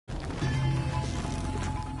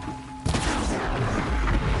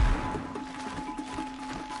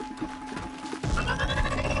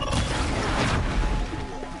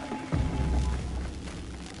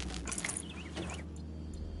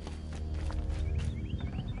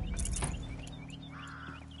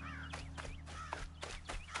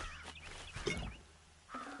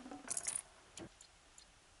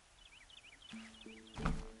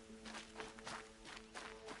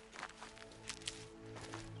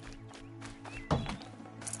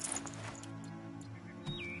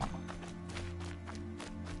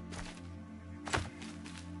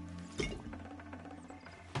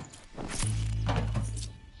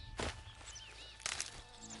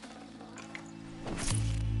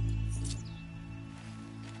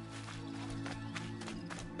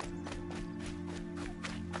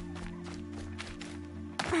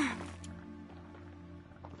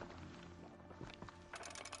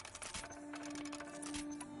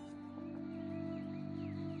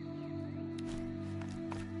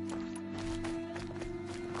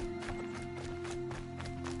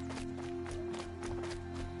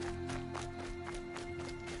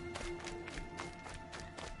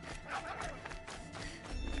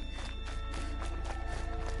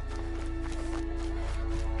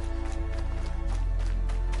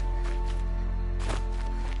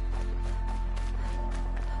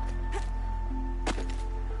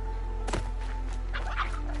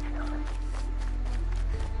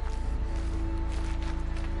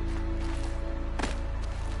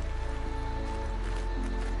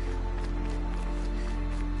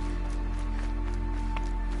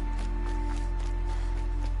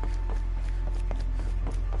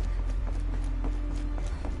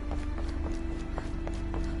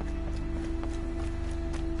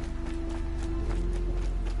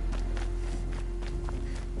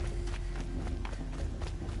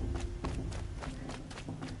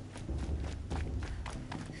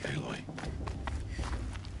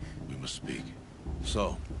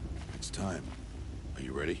So, it's time. Are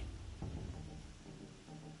you ready?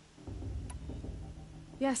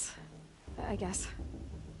 Yes, I guess.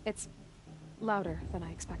 It's louder than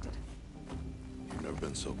I expected. You've never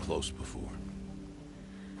been so close before.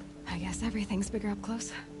 I guess everything's bigger up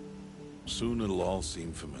close. Soon it'll all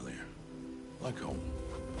seem familiar. Like home.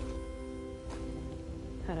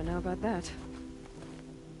 I don't know about that.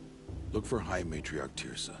 Look for High Matriarch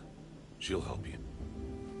Teersa. She'll help you.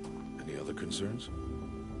 Any other concerns?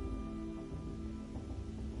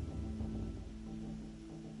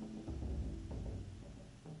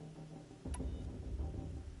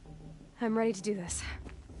 I'm ready to do this.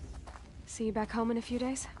 See you back home in a few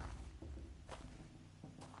days?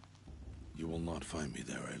 You will not find me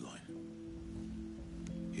there, Aloy.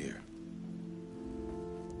 Here.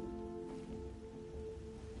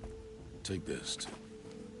 Take this to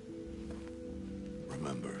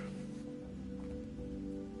remember.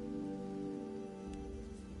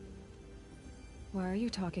 Why are you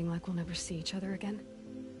talking like we'll never see each other again?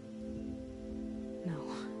 No.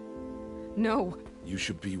 No! You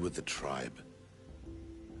should be with the tribe.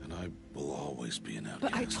 And I will always be an outcast.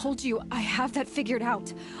 But I told you, I have that figured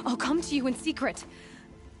out. I'll come to you in secret.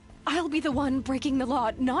 I'll be the one breaking the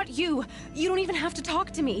law, not you. You don't even have to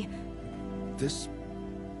talk to me. This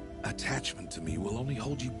attachment to me will only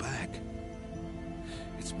hold you back.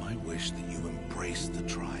 It's my wish that you embrace the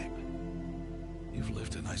tribe. You've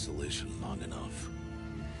lived in isolation long enough.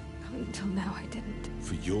 Until now, I didn't.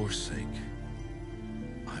 For your sake,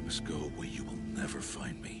 I must go where you will never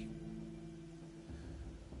find me.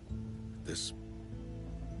 This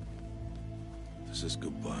is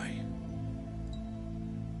goodbye.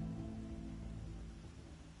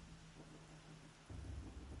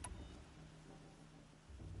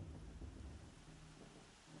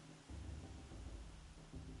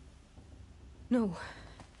 No,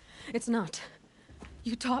 it's not.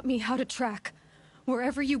 You taught me how to track.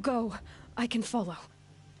 Wherever you go, I can follow.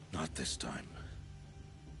 Not this time.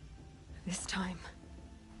 This time.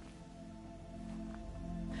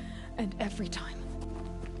 And every time.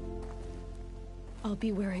 I'll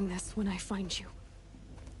be wearing this when I find you.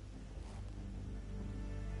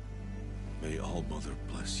 May All-Mother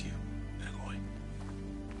bless you, Aloy.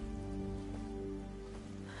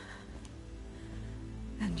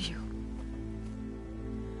 And you.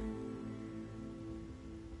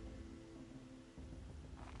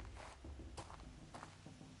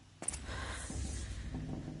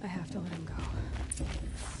 I have to let him go.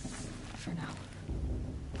 For now.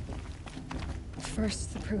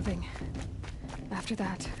 First, the proving. After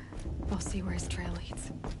that, I'll see where his trail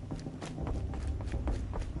leads.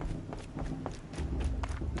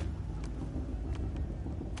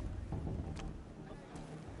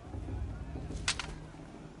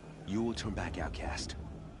 You will turn back, outcast.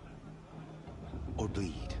 Or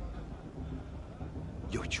bleed.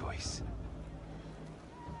 Your choice.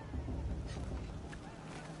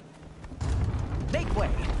 Make way!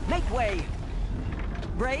 Make way!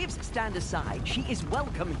 Braves, stand aside. She is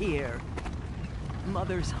welcome here.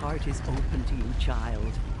 Mother's heart is open to you,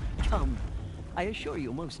 child. Come. I assure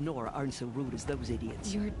you, most Nora aren't so rude as those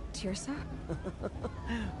idiots. You're Teersa?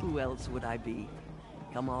 Who else would I be?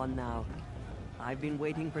 Come on now. I've been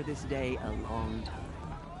waiting for this day a long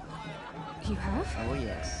time. You have? Oh,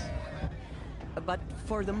 yes. But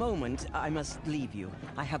for the moment, I must leave you.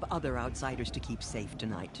 I have other outsiders to keep safe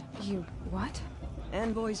tonight. You what?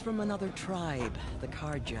 Envoys from another tribe, the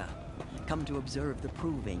Carja. Come to observe the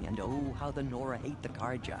proving, and oh, how the Nora hate the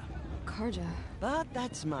Carja. Carja? But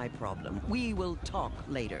that's my problem. We will talk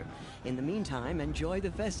later. In the meantime, enjoy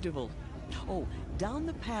the festival. Oh, down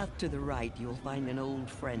the path to the right, you'll find an old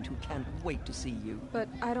friend who can't wait to see you. But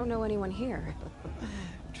I don't know anyone here.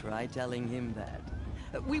 Try telling him that.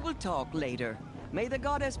 We will talk later. May the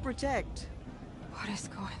goddess protect. What is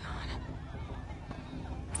going on?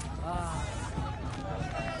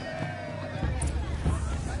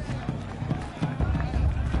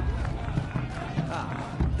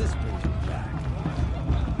 This brings me back.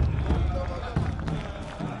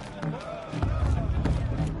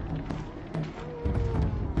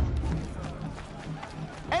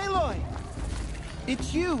 Aloy!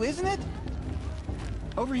 It's you, isn't it?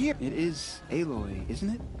 Over here. It is Aloy, isn't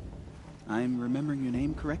it? I'm remembering your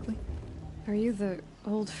name correctly? Are you the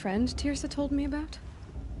old friend Teersa told me about?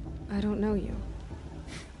 I don't know you.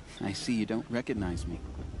 I see you don't recognize me.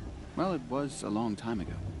 Well, it was a long time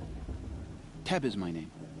ago. Teb is my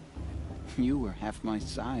name. You were half my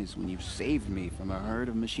size when you saved me from a herd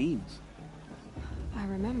of machines. I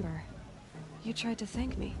remember. You tried to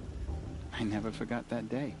thank me. I never forgot that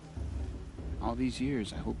day. All these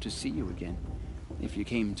years, I hope to see you again, if you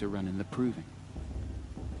came to run in the proving.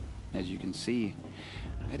 As you can see,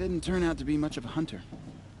 I didn't turn out to be much of a hunter.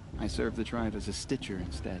 I served the tribe as a stitcher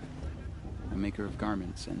instead, a maker of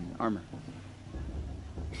garments and armor.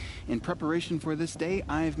 In preparation for this day,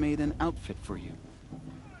 I've made an outfit for you.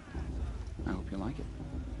 I hope you like it.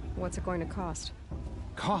 What's it going to cost?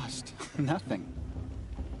 Cost? Nothing.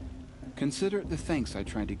 Consider it the thanks I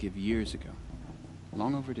tried to give years ago.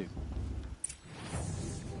 Long overdue.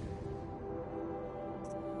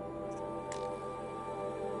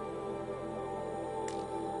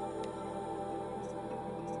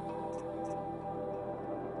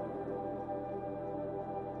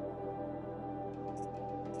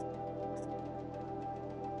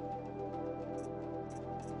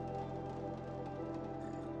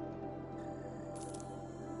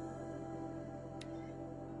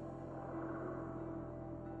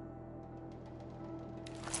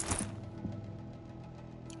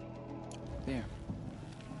 There.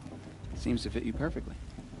 Seems to fit you perfectly.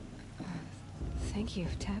 Thank you,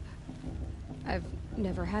 Teb. I've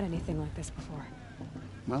never had anything like this before.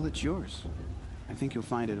 Well, it's yours. I think you'll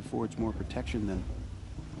find it affords more protection than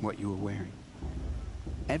what you were wearing.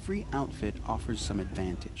 Every outfit offers some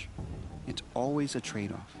advantage. It's always a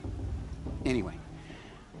trade-off. Anyway,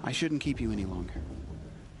 I shouldn't keep you any longer.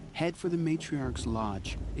 Head for the Matriarch's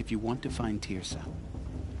Lodge if you want to find Teersa.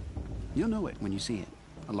 You'll know it when you see it.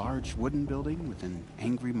 A large wooden building with an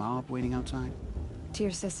angry mob waiting outside.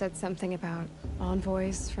 Teersa said something about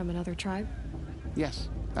envoys from another tribe? Yes,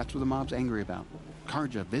 that's what the mob's angry about.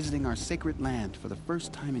 Carja visiting our sacred land for the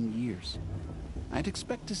first time in years. I'd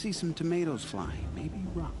expect to see some tomatoes fly, maybe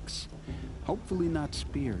rocks. Hopefully not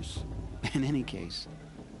spears. In any case,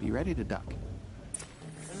 be ready to duck.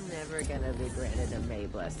 I'm never gonna be granted a May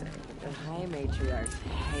blessing. The High Matriarchs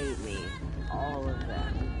hate me. All of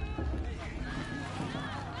them.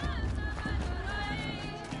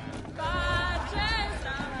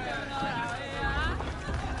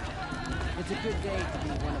 It's a good day to be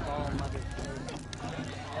one of All Mother's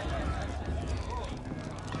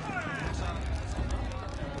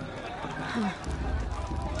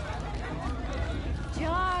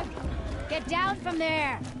Jog! Get down from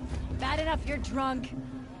there! Bad enough you're drunk.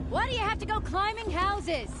 Why do you have to go climbing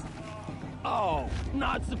houses? Oh,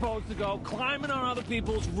 not supposed to go climbing on other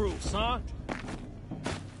people's roofs, huh?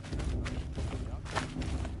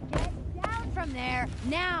 Get down from there,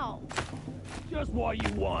 now! Just what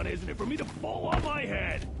you want, isn't it? For me to fall on my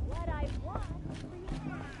head? What I want is for you to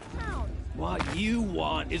come down. What you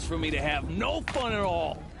want is for me to have no fun at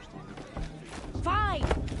all. Fine!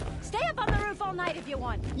 Stay up on the roof all night if you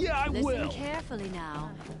want. Yeah, I Listen will. carefully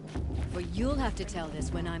now, for you'll have to tell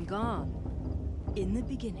this when I'm gone. In the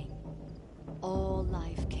beginning, all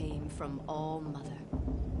life came from All Mother.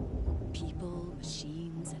 People,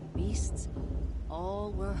 machines, and beasts,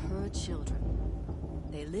 all were her children.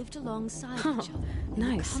 They lived alongside each other in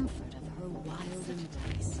nice. the comfort of her wild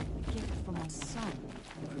embrace, a gift from a son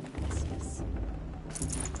who grew restless.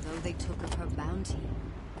 Though they took of her bounty,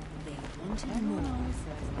 they wanted more.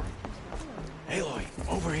 Aloy,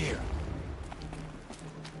 over here.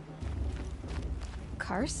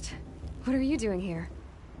 Karst? What are you doing here?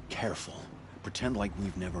 Careful. Pretend like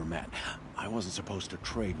we've never met. I wasn't supposed to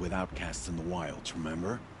trade with outcasts in the wilds,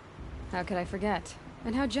 remember? How could I forget?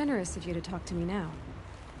 And how generous of you to talk to me now.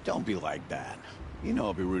 Don't be like that. You know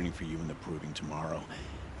I'll be rooting for you in the proving tomorrow.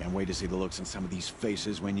 Can't wait to see the looks on some of these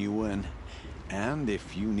faces when you win. And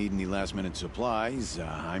if you need any last-minute supplies,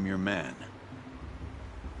 I'm your man.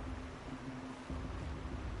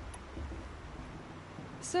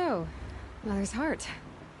 So, Mother's Heart.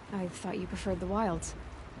 I thought you preferred the wilds.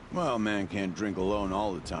 Well, man can't drink alone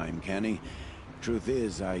all the time, can he? Truth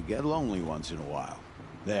is, I get lonely once in a while.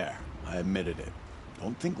 There, I admitted it.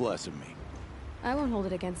 Don't think less of me. I won't hold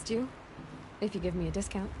it against you, if you give me a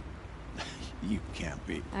discount. You can't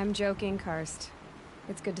be. I'm joking, Karst.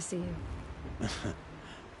 It's good to see you.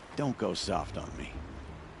 Don't go soft on me.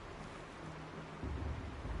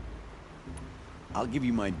 I'll give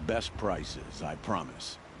you my best prices, I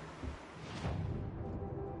promise.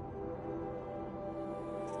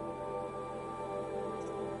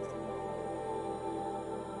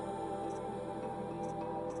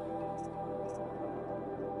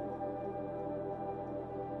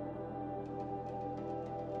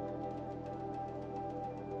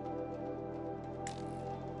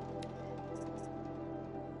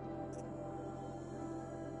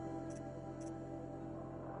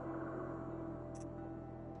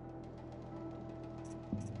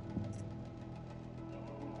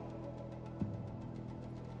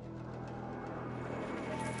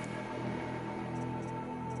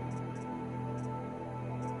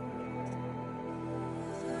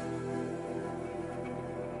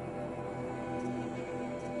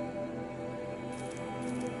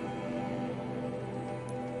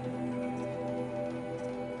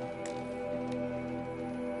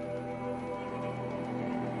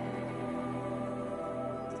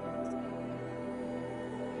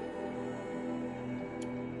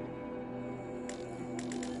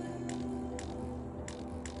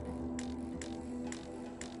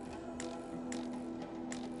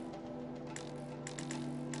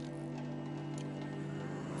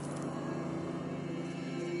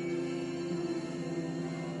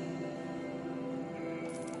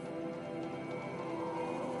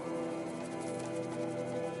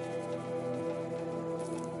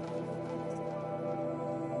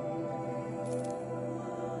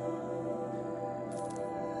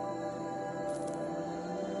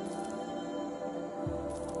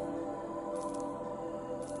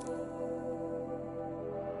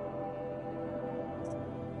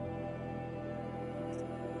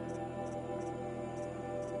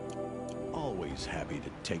 always happy to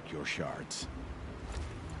take your shards.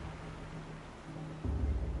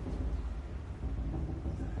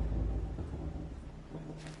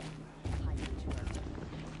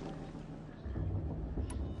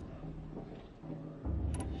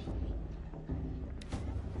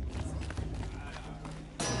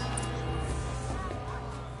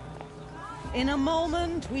 In a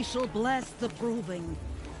moment, we shall bless the proving.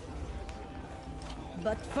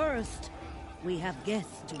 But first, we have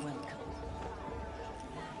guests to welcome.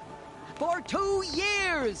 For 2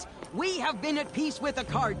 years, we have been at peace with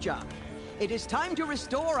Akarja. It is time to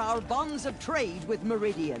restore our bonds of trade with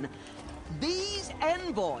Meridian. These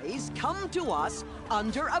envoys come to us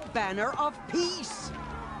under a banner of peace.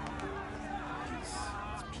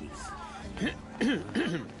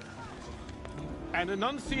 An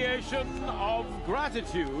enunciation of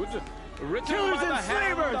gratitude written Killers by the and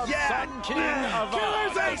hand slavers! of Yeah! Sun King of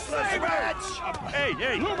Killers and slavers!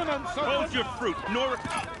 Hey! Luminance of Hold your fruit,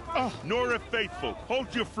 Nora Faithful.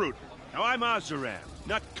 Hold your fruit. Now I'm Oseram,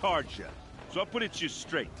 not Karja, so I'll put it to you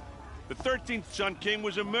straight. The 13th Sun King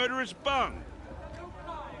was a murderous bung.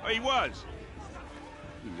 Oh, he was.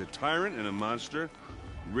 He was a tyrant and a monster.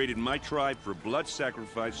 He raided my tribe for blood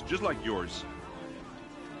sacrifice, just like yours.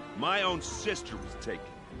 My own sister was taken.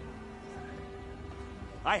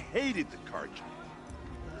 I hated the Karja.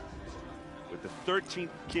 But the 13th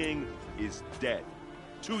king is dead.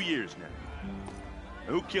 2 years now.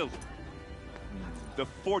 And who killed him? The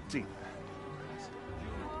 14th.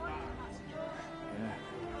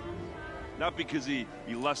 Not because he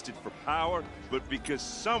lusted for power, but because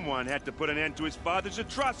someone had to put an end to his father's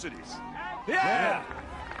atrocities. Yeah!